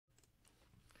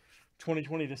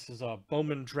2020. This is a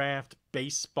Bowman Draft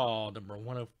Baseball number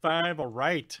 105. All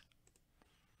right.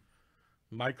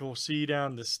 Michael C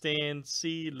down the stand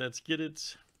C. Let's get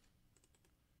it.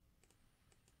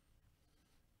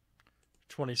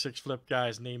 26 flip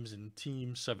guys, names and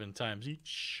teams 7 times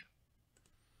each.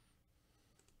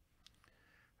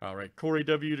 All right. Corey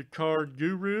W. the Card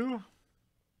Guru.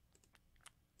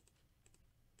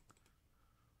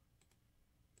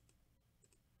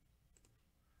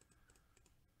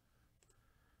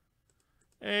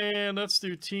 And let's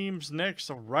do teams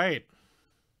next. All right.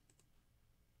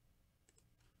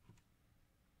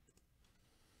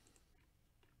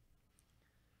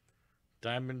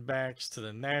 Diamondbacks to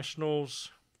the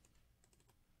Nationals.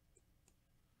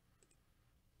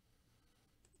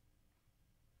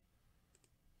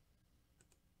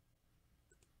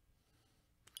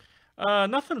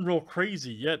 Nothing real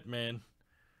crazy yet, man.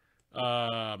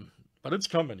 But it's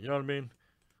coming, you know what I mean?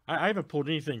 I haven't pulled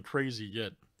anything crazy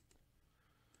yet.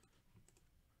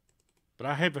 But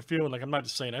I have a feeling, like I'm not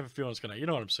just saying, I have a feeling it's gonna, you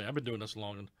know what I'm saying? I've been doing this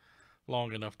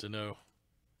long enough to know.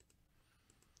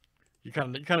 You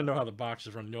kind of know how the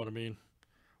boxes run, you know what I mean?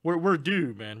 We're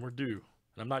due, man. We're due.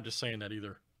 And I'm not just saying that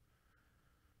either.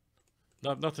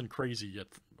 Nothing crazy yet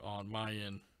on my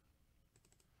end.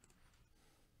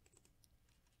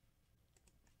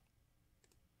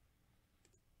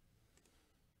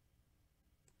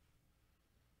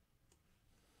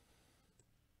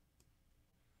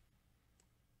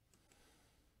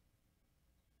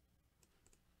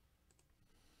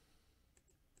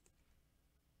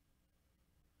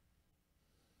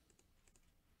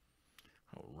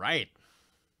 All right.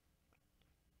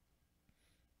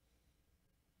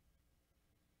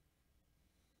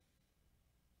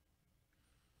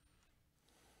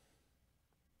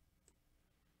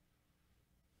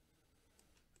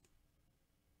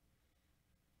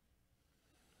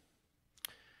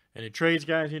 Any trades,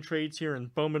 guys? Any trades here in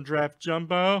Bowman Draft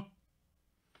Jumbo?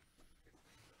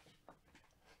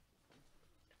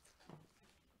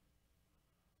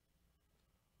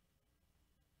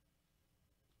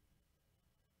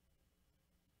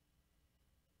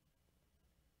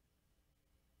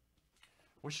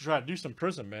 We should try to do some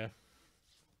Prism, man.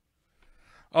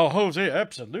 Oh, Jose,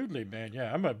 absolutely, man.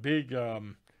 Yeah, I'm a big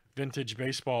vintage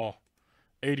baseball,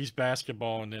 80s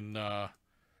basketball, and then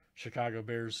Chicago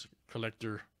Bears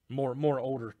collector. More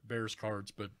older Bears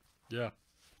cards, but yeah.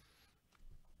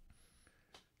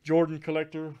 Jordan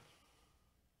collector.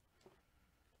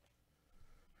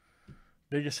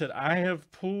 Biggest hit I have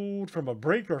pulled from a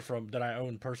break or from that I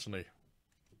own personally.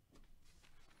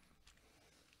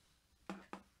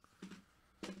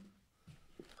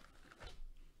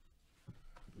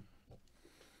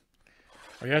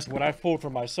 I guess what I've pulled for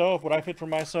myself, what I've hit for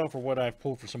myself, or what I've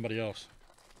pulled for somebody else.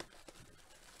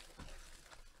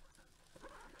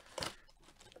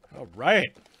 All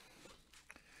right.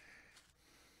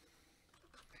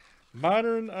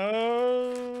 Modern,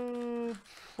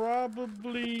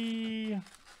 probably. Let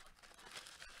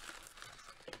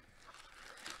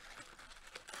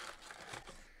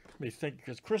me think,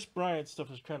 because Chris Bryant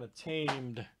stuff is kind of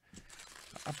tamed.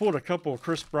 I pulled a couple of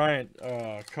Chris Bryant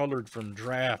colored from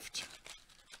draft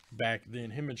back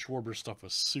then. Him and Schwarber stuff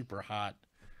was super hot.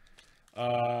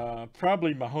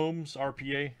 Probably Mahomes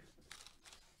RPA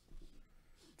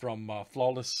from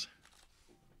Flawless.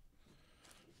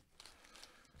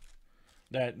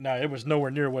 Now it was nowhere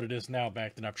near what it is now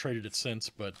back then. I've traded it since,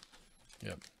 but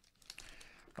yep.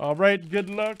 All right, good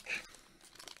luck.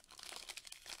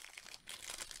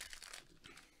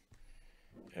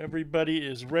 Everybody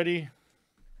is ready.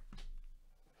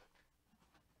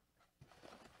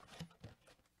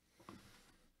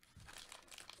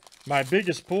 My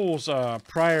biggest pulls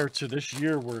prior to this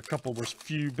year were a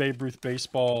few Babe Ruth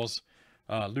baseballs,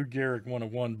 Lou Gehrig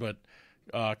 101, but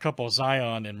a couple of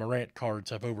Zion and Morant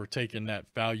cards have overtaken that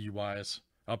value-wise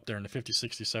up there in the $50,000,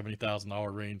 $60,000,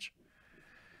 $70,000 range.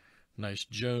 Nice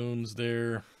Jones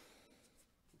there.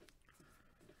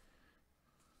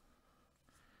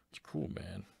 It's cool,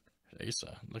 man.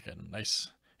 Asa, look at him. Nice.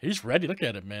 He's ready. Look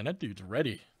at him, man. That dude's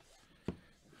ready.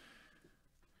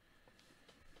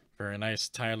 Very nice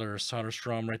Tyler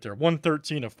Soderstrom right there.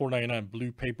 113 of 499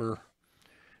 blue paper.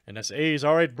 And that's A's.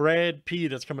 All right, Brad P.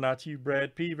 That's coming out to you,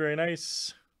 Brad P. Very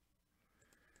nice.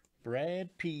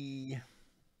 Brad P.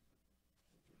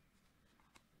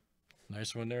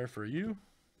 Nice one there for you.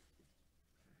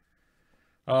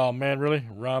 Oh, man, really?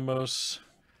 Ramos.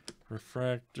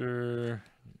 Refractor.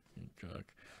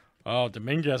 Oh,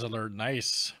 Dominguez alert.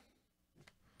 Nice.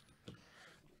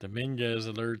 Dominguez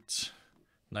alert.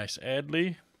 Nice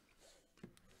Adley.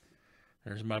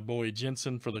 There's my boy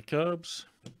Jensen for the Cubs.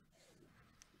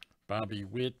 Bobby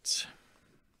Witt.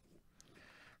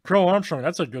 Crow Armstrong,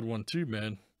 that's a good one too,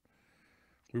 man.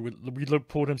 We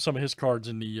pulled him some of his cards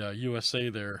in the USA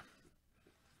there.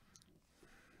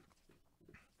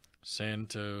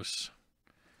 Santos.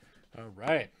 All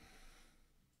right.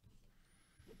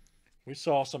 We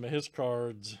saw some of his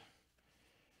cards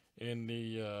in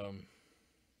the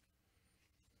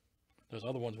those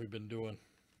other ones we've been doing.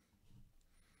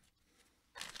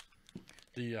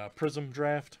 The Prism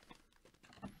draft.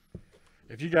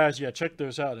 If you guys, check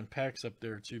those out in packs up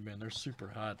there too, man. They're super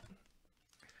hot.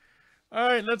 All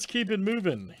right, let's keep it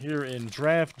moving here in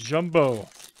Draft Jumbo.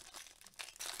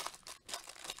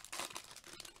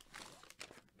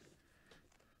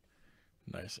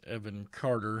 Nice Evan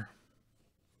Carter.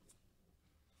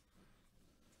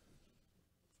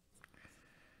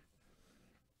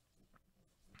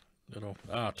 Little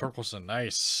Torkelson,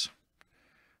 nice.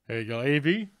 There you go,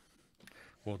 AV.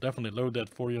 We'll definitely load that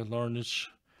for you, Larnish.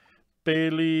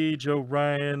 Bailey, Joe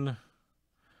Ryan.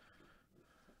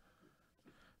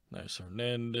 Nice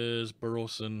Hernandez,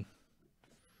 Burleson.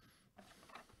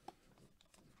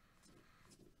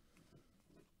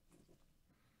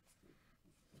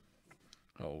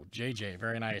 Oh, JJ,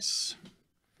 very nice.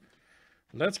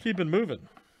 Let's keep it moving.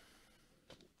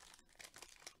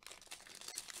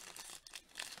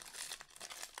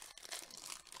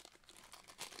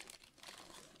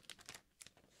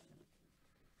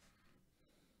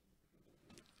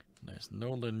 Nice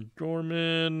Nolan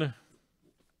Gorman.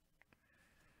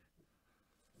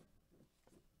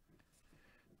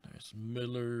 Nice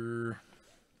Miller.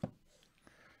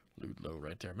 Ludlow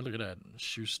right there. I mean, look at that.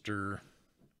 Schuster.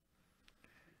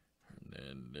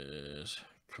 Hernandez.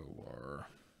 Kowar.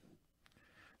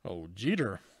 Oh,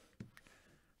 Jeter.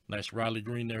 Nice Riley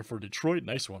Green there for Detroit.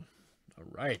 Nice one. All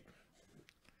right.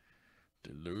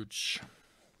 DeLuch.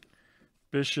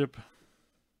 Bishop.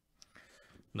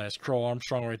 Nice Crow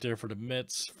Armstrong right there for the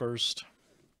Mets first.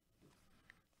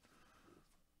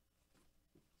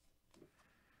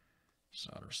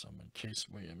 Solder Summon, Case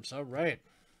Williams. All right.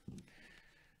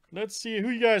 Let's see who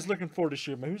you guys looking for this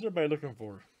year, man. Who's everybody looking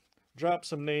for? Drop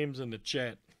some names in the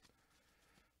chat.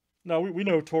 No, we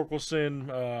know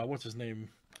Torkelson. What's his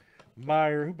name?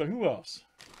 Meyer. But who else?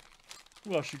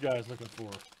 Who else you guys looking for?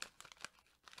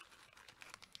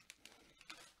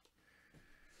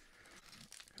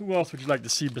 Who else would you like to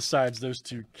see besides those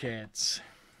two cats?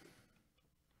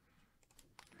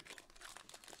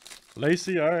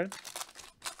 Lacey, all right.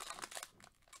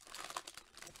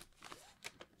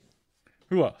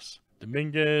 Who else?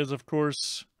 Dominguez, of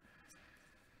course.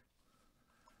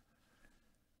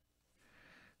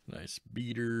 Nice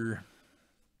beater.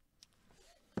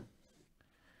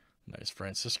 Nice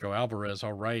Francisco Alvarez,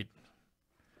 all right.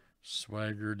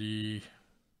 Swaggerty.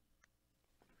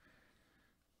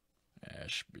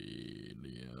 Ashby,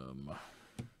 Liam,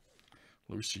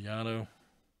 Luciano.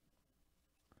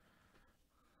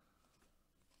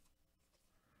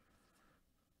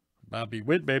 Bobby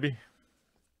Witt, baby.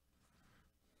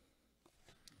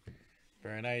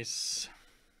 Very nice.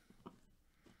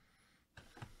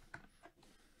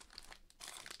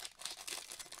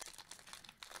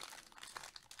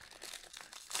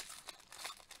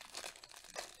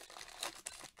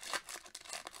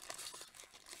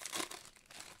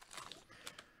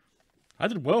 I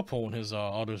did well pulling his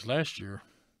autos last year.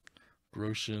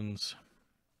 Groshans.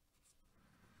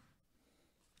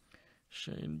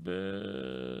 Shane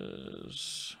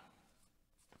Bez.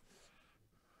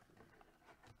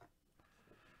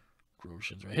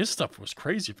 Groshans. His stuff was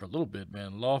crazy for a little bit,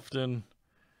 man. Lofton.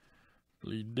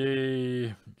 Lee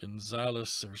Day.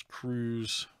 Gonzalez. There's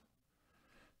Cruz.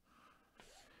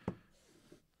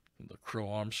 The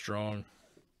Crow Armstrong.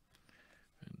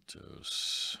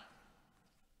 Ventos.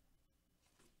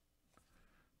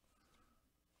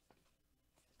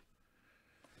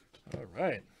 All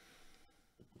right.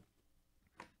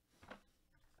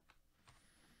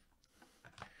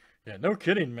 Yeah, no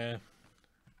kidding, man.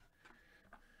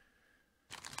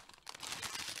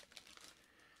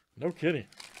 No kidding.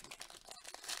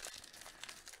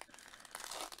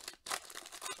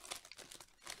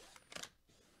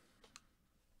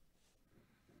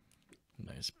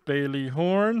 Nice Bailey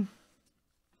Horn.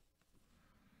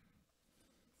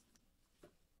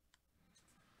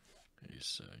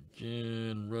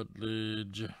 Again,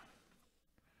 Rutledge,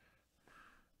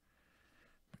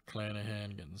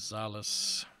 McClanahan,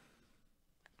 Gonzalez,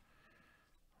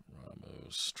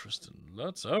 Ramos, Tristan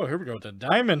Lutz. Oh, here we go with the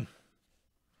diamond.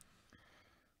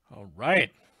 All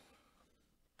right.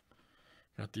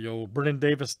 Got the old Brennan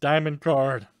Davis diamond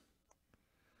card.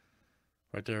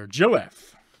 Right there, Joe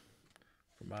F.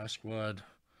 From my squad.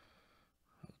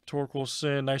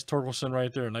 Torkelson. Nice Torkelson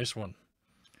right there. Nice one.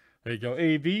 There you go.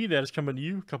 AV, that is coming to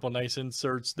you. A couple nice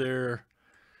inserts there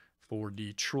for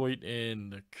Detroit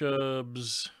and the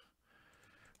Cubs.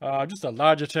 Just a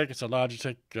Logitech. It's a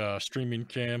Logitech streaming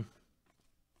cam.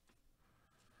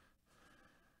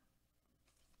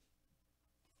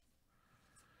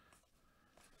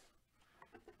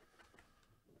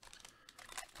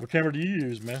 What camera do you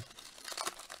use, man?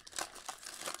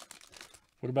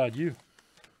 What about you?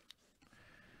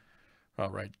 All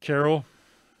right, Carol.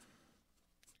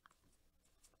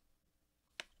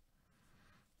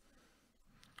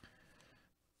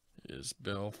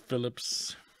 Isbell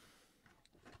Phillips.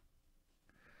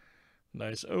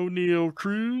 Nice O'Neal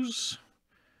Cruz.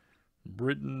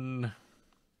 Britton.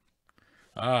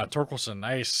 Torkelson.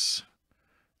 Nice.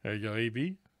 There you go,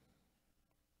 AB.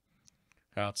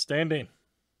 Outstanding.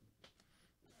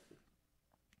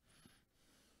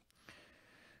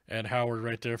 And Howard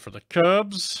right there for the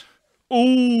Cubs.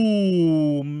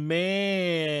 Oh,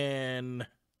 man.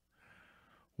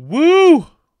 Woo!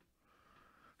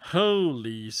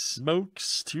 Holy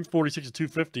smokes. 246 to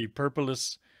 250.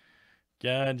 Purpleus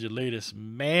Gondolatus.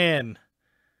 Man.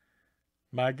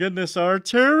 My goodness,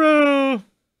 Arturo.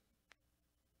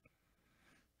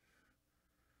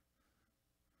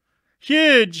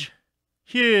 Huge.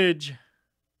 Huge.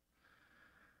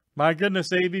 My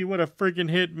goodness, AB. What a freaking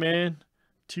hit, man.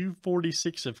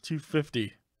 246 of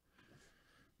 250.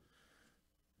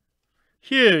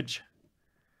 Huge.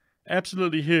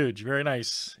 Absolutely huge. Very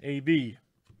nice. AB.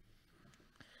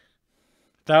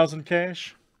 1,000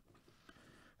 cash.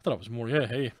 I thought it was more. Yeah,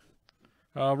 hey.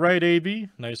 All right, AB.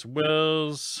 Nice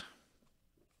Wells.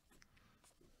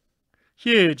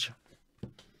 Huge.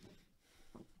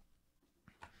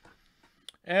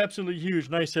 Absolutely huge.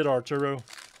 Nice hit, Arturo.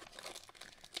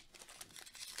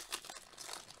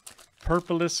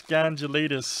 Purpleus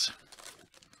Gondolatus.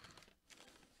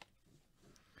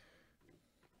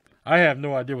 I have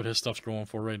no idea what his stuff's going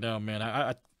for right now, man.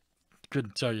 I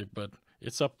couldn't tell you, but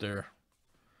it's up there.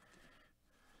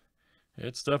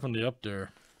 It's definitely up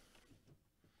there.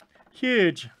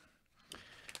 Huge.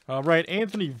 All right,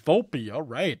 Anthony Volpe. All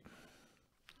right.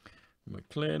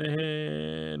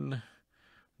 McClanahan.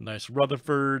 Nice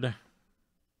Rutherford.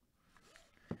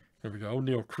 There we go.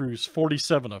 O'Neal Cruz.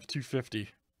 47 of 250.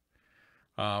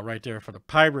 Right there for the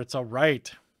Pirates. All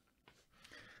right.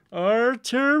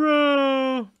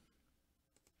 Arturo.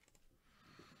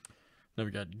 Then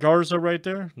we got Garza right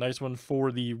there. Nice one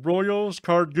for the Royals.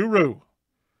 Card Guru.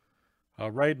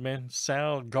 All right, man.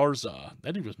 Sal Garza.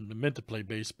 That he was meant to play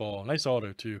baseball. Nice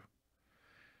auto, too.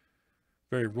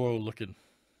 Very royal looking.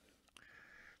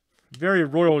 Very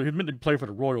royal. He meant to play for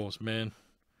the Royals, man.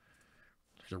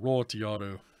 It's a royalty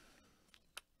auto.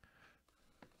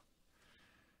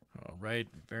 All right.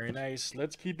 Very nice.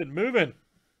 Let's keep it moving.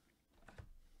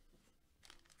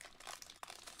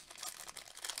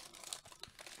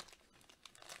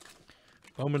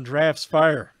 Bowman Drafts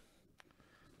Fire.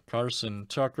 Carson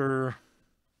Tucker.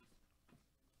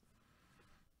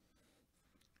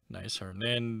 Nice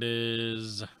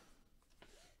Hernandez.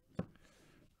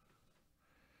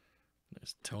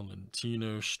 Nice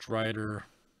Tolentino Strider.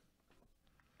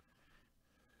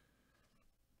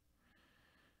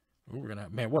 Ooh, we're gonna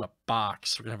have, man, what a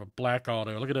box. We're gonna have a black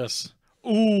auto. Look at this.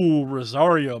 Ooh,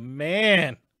 Rosario,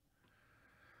 man.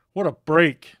 What a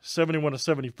break. 71 to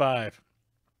 75.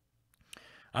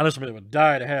 Honestly, would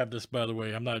die to have this, by the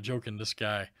way. I'm not joking, this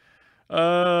guy.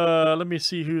 Let me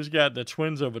see who's got the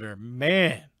Twins over there.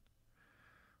 Man.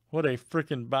 What a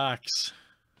freaking box.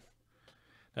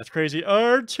 That's crazy.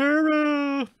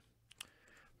 Arturo.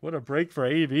 What a break for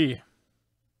AV.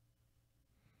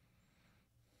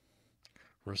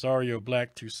 Rosario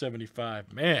Black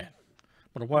 275. Man.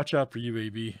 I'm going to watch out for you,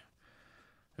 AB.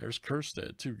 There's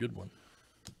Kerstead, too. Good one.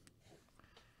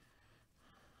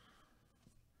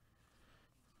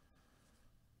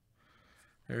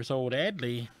 There's old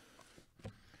Adley.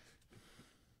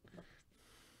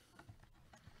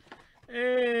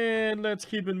 And let's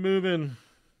keep it moving.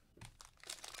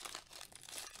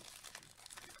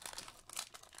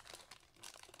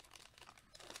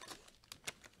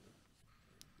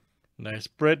 Nice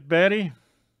Brett Batty.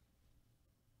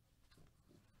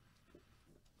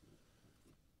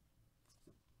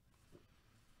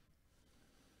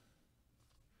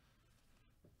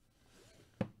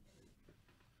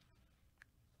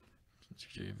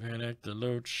 J. Van Eck,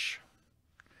 DeLoach,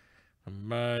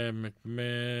 Maya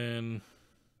McMahon,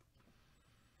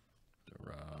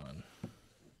 Duran.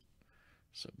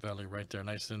 So Valley right there,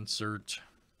 nice insert.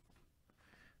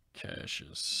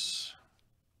 Cassius.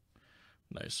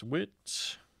 Nice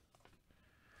Wit.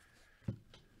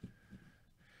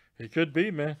 It could be,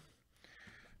 man.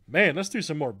 Man, let's do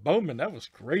some more Bowman. That was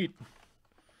great.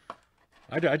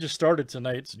 I just started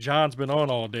tonight. John's been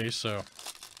on all day, so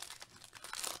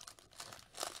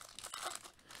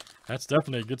that's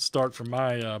definitely a good start for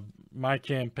my my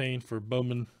campaign for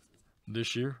Bowman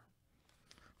this year.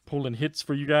 Pulling hits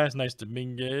for you guys. Nice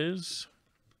Dominguez.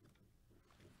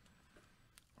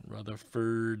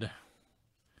 Rutherford.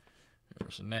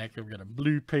 There's a knack. We've got a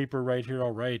blue paper right here.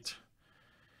 All right.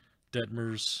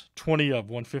 Detmers. 20 of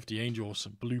 150 Angels.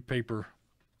 Blue paper.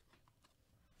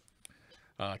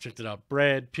 Checked it out.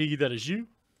 Brad P. That is you.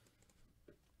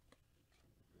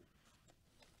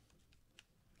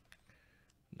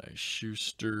 Nice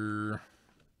Schuster.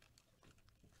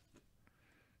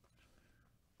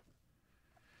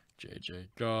 JJ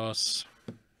Goss.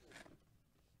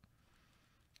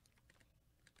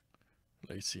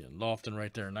 Lacey and Lofton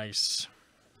right there. Nice.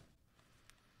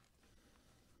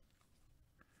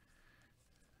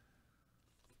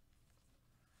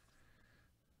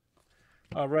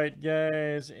 All right,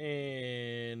 guys,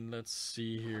 and let's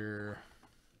see here.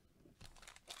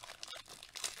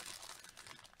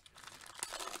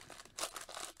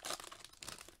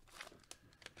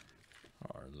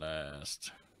 Our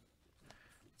last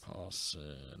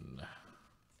Paulson.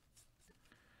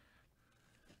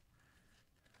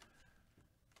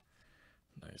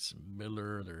 Nice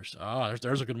Miller. There's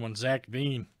a good one. Zach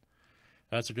Veen.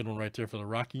 That's a good one right there for the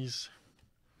Rockies.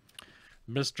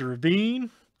 Mr.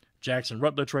 Veen. Jackson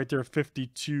Rutledge right there,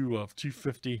 52 of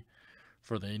 250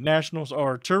 for the Nationals.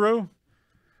 Arturo.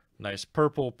 Nice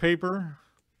purple paper.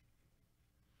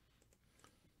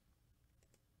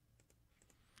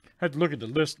 I had to look at the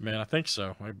list, man. I think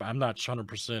so. I'm not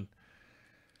 100%.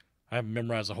 I haven't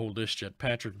memorized the whole list yet.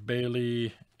 Patrick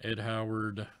Bailey, Ed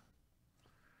Howard,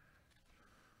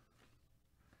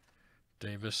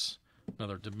 Davis,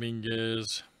 another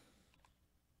Dominguez.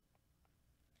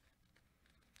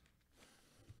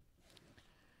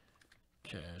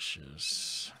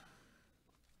 Cassius,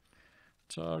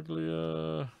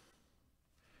 Taglia,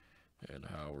 and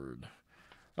Howard.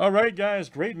 All right, guys.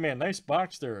 Great, man. Nice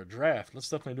box there. A draft. Let's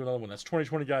definitely do another one. That's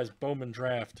 2020, guys. Bowman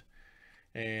draft.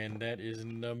 And that is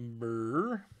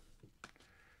number...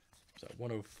 Is that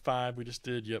 105 we just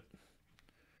did? Yep.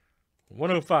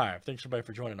 105. Thanks, everybody,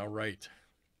 for joining. All right.